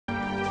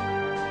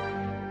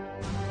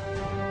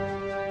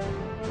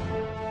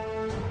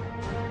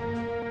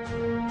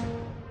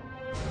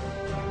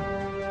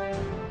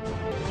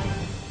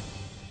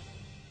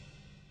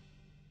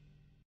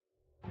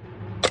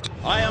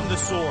the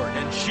sword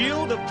and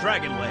shield of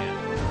Dragonland.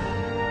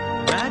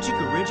 Magic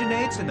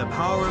originates in the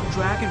power of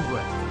dragon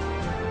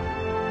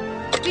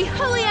breath. The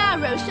holy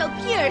arrow shall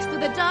pierce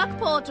through the dark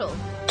portal.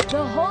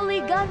 The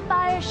holy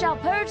gunfire shall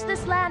purge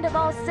this land of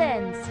all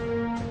sins.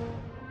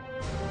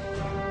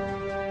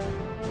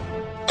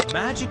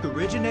 Magic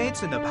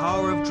originates in the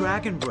power of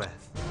dragon breath.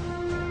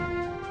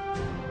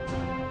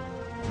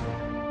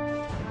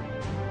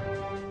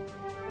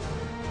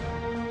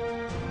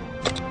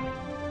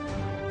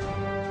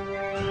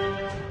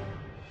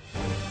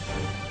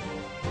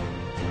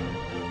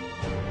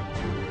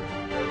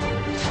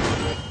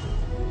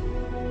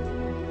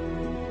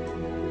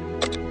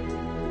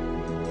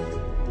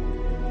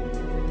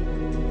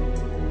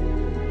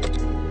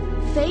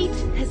 Fate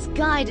has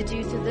guided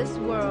you to this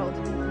world.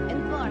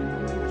 Embark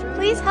on your journey.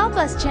 Please help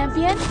us,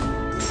 champion.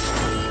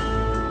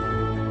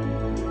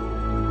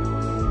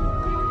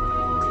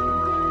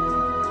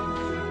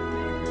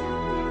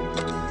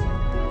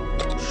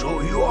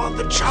 So you are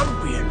the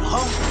champion,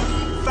 huh?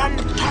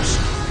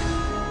 Fantastic!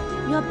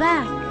 You're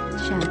back,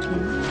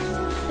 champion.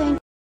 Thank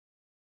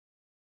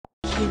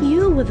you.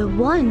 You were the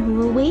one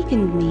who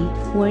awakened me,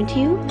 weren't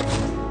you?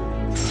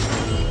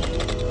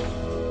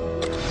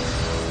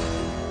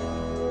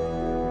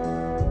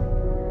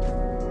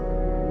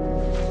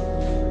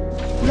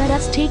 Let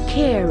us take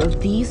care of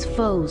these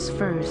foes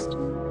first.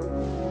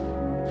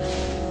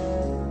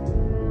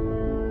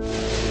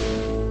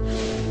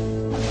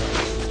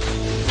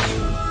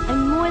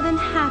 I'm more than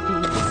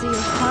happy to see your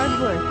hard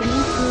work and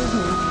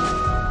improvement.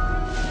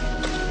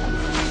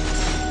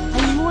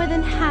 I'm more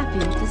than happy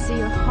to see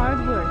your hard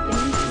work and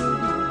improvement.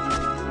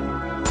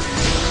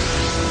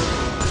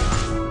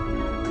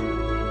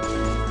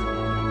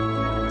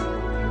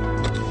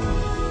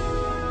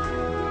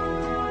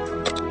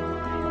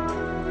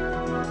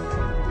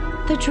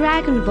 The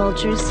dragon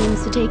vulture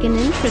seems to take an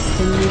interest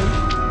in you.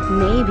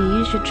 Maybe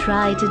you should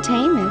try to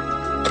tame it.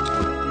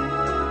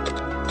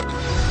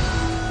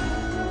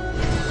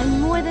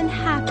 I'm more than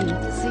happy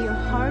to see your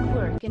hard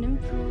work and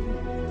improvement.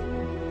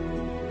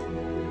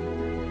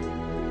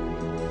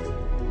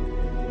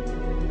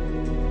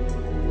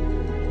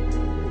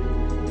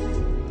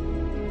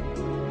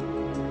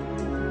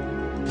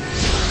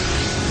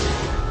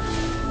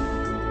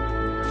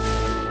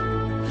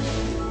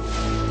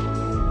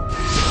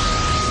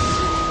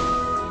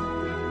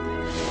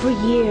 For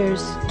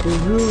years, the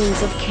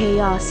ruins of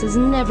chaos has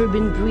never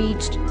been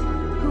breached.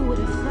 Who would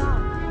have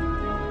thought?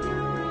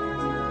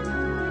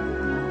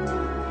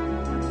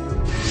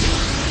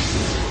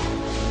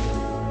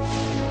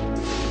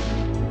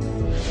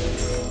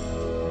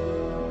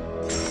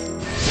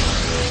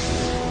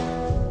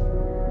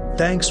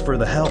 Thanks for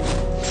the help.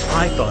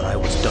 I thought I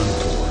was done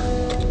for.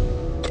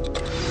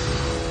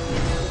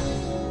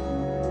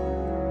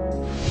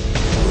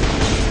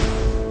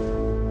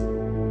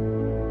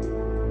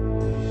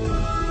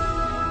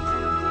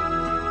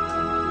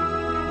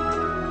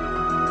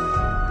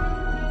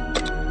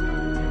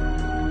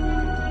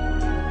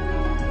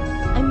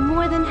 I'm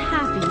more than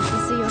happy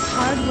to see your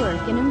hard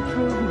work and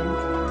improvement.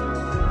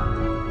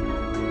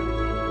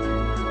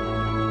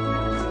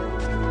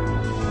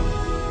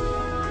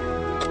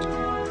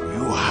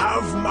 You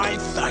have my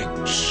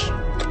thanks.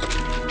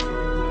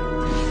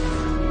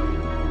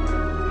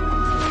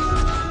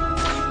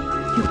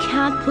 You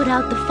can't put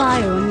out the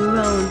fire on your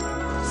own.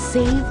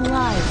 Save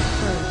lives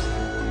first.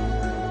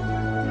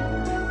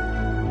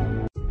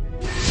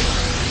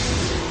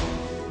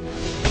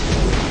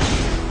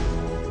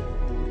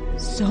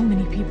 So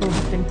many people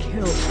have been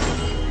killed.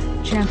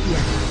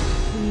 Champion,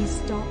 please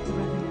stop the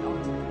Revenant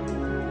army.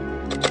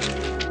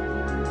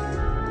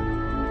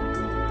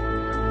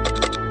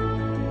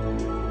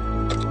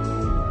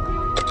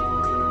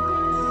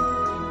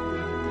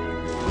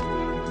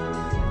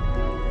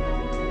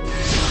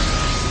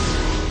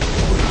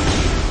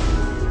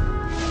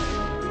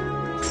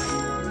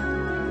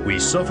 We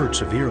suffered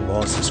severe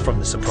losses from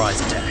the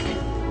surprise attack.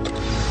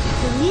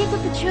 The League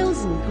of the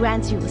Chosen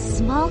grants you a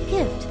small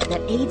gift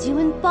that aids you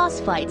in boss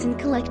fights and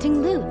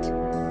collecting loot.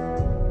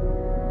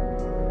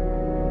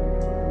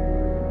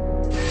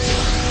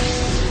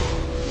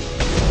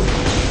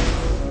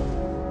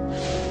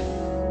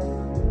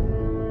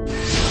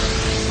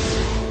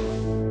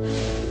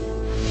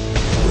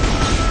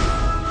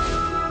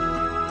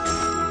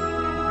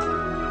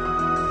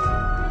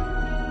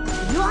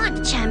 You're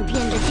the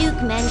champion the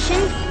Duke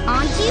mentioned,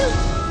 aren't you?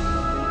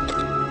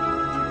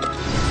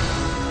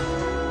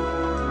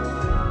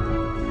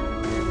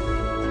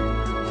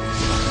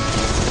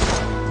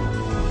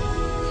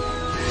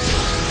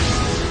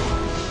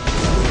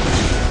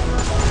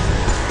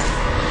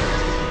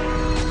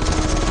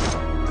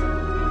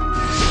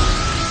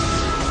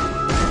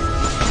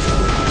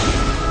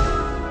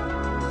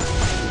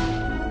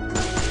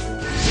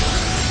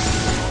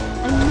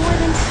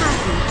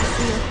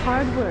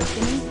 Hard work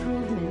and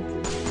improvement.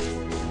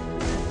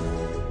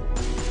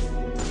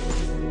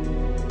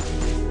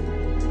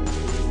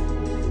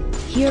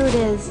 Here it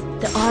is,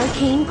 the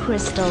arcane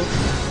crystal.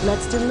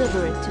 Let's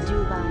deliver it to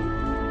Dubai.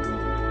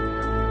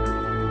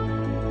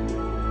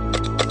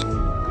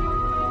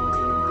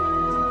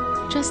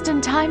 Just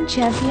in time,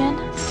 champion.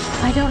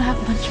 I don't have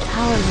much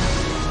power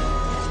left.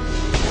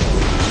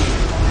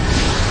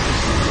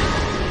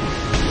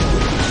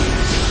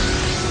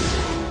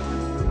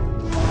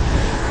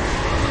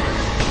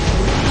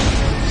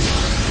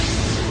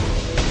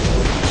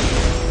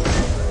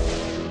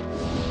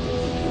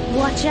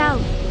 Watch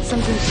out!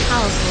 Something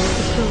powerful is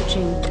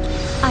approaching.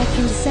 I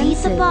can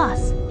sense the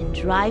boss and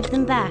drive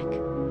them back.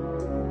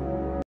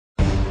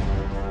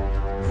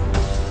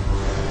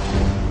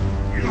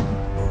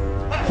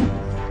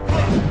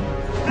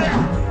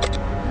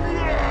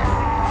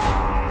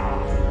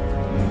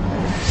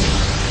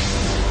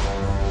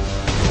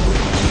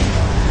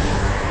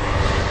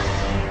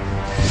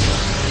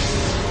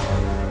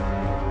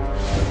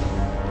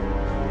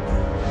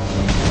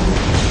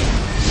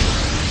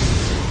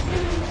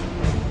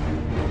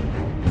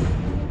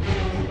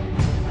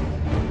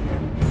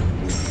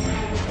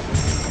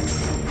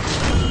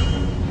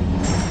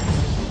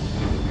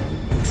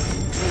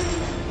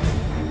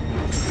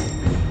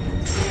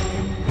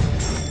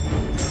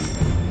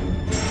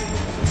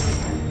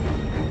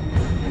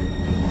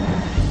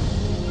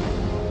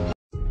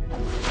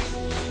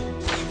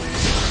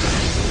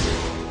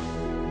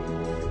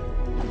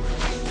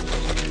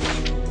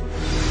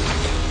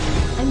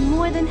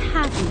 More than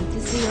happy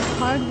to see your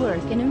hard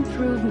work and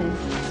improvement.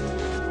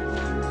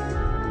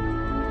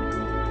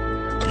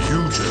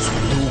 You just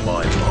blew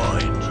my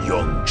mind,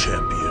 young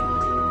champion.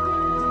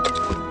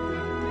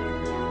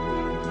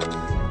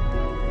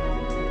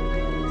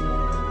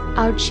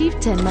 Our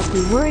chieftain must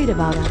be worried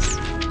about us.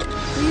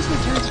 Please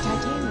return to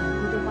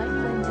Titanium with the White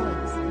Flame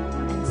Woods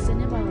and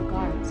send him our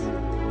regards.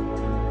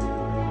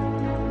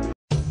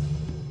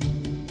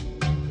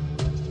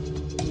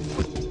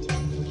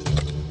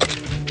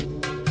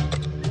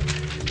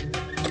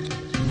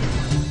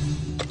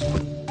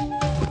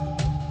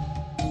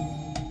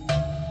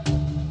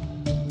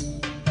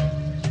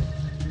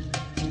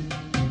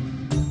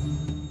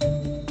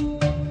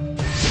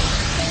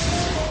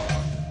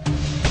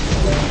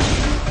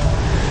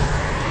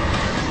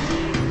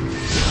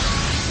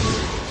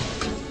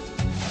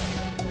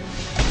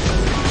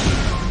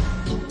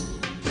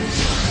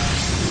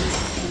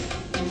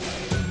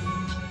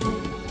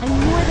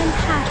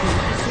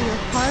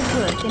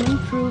 And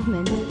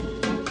improvement.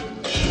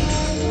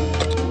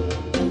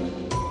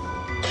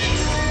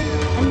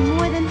 I'm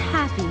more than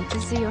happy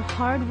to see your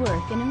hard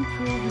work and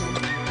improvement.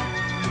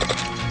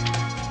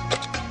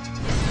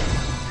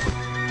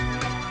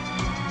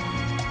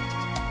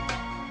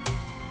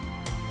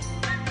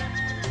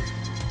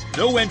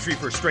 No entry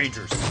for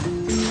strangers.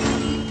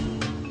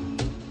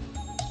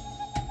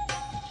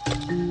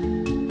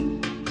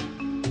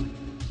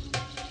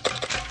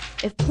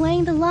 If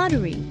playing the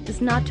lottery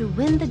is not to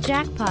win the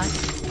jackpot,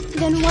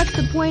 then what's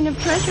the point of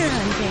treasure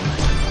hunting?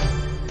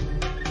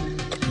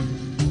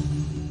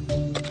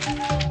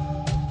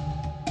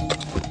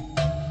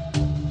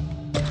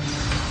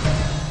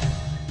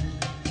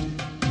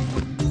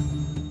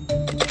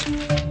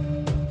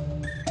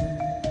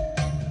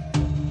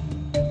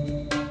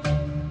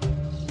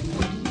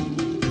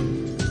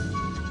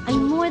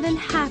 I'm more than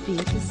happy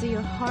to see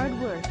your hard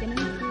work and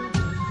improvement.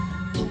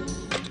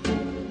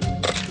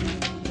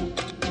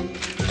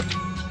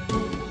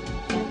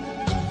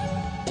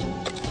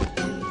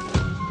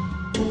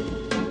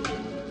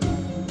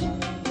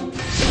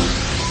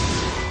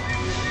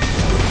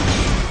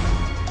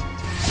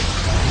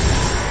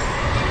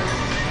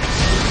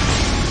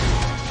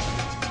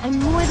 I'm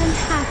more than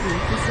happy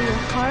to see your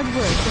hard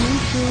work and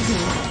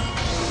improvement.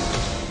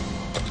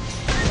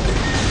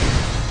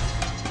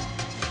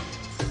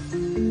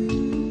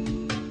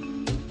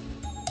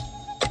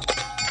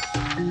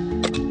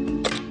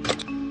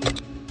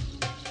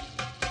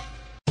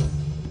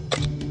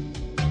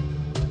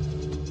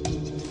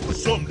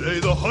 Someday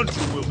the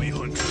hunter will be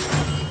hunted.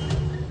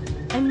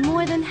 I'm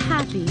more than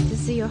happy to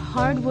see your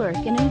hard work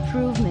and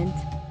improvement.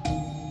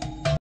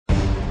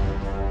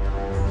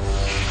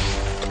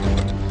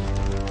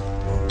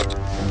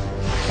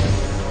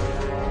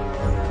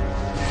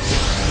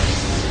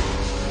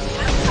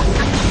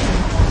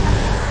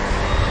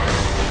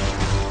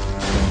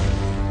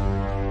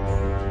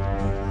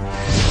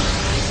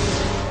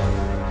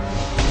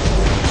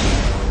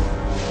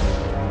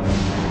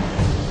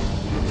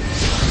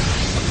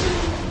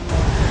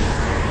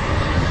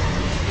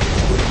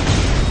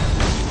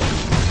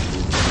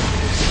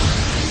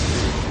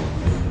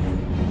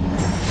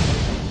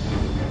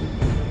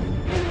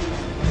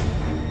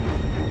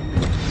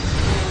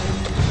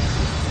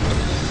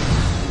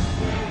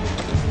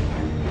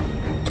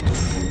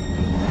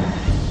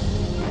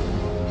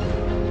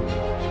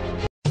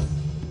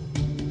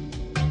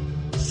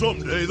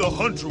 Someday the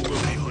hunter will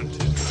be hunted.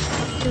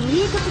 The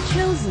League of the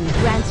Chosen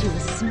grants you a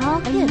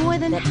small gift more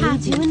than that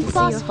leads you in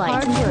boss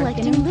fights and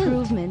collecting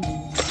improvement.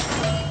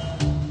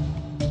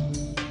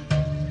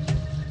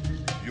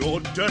 Your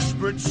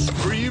desperate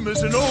scream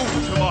is an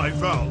ode to my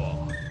valor.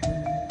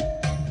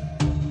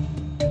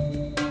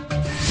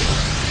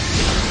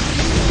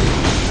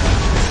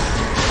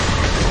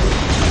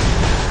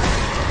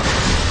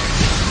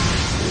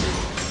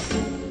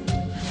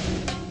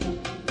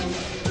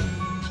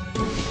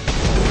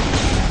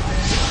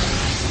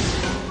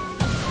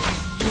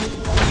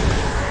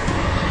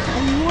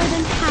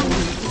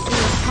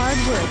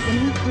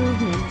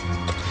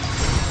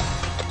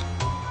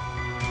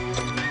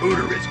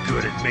 Hooter is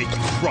good at making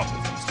troubles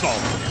and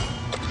solving them.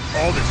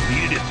 All that's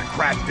needed is to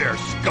crack their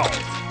skulls.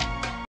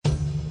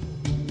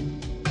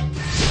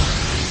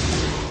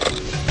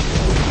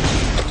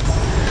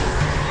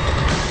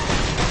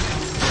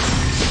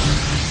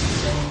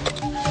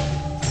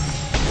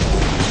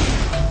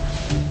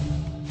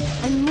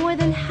 I'm more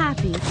than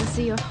happy to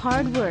see your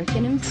hard work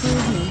and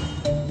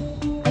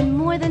improvement. I'm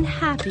more than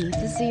happy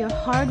to see your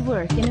hard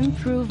work and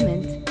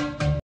improvement.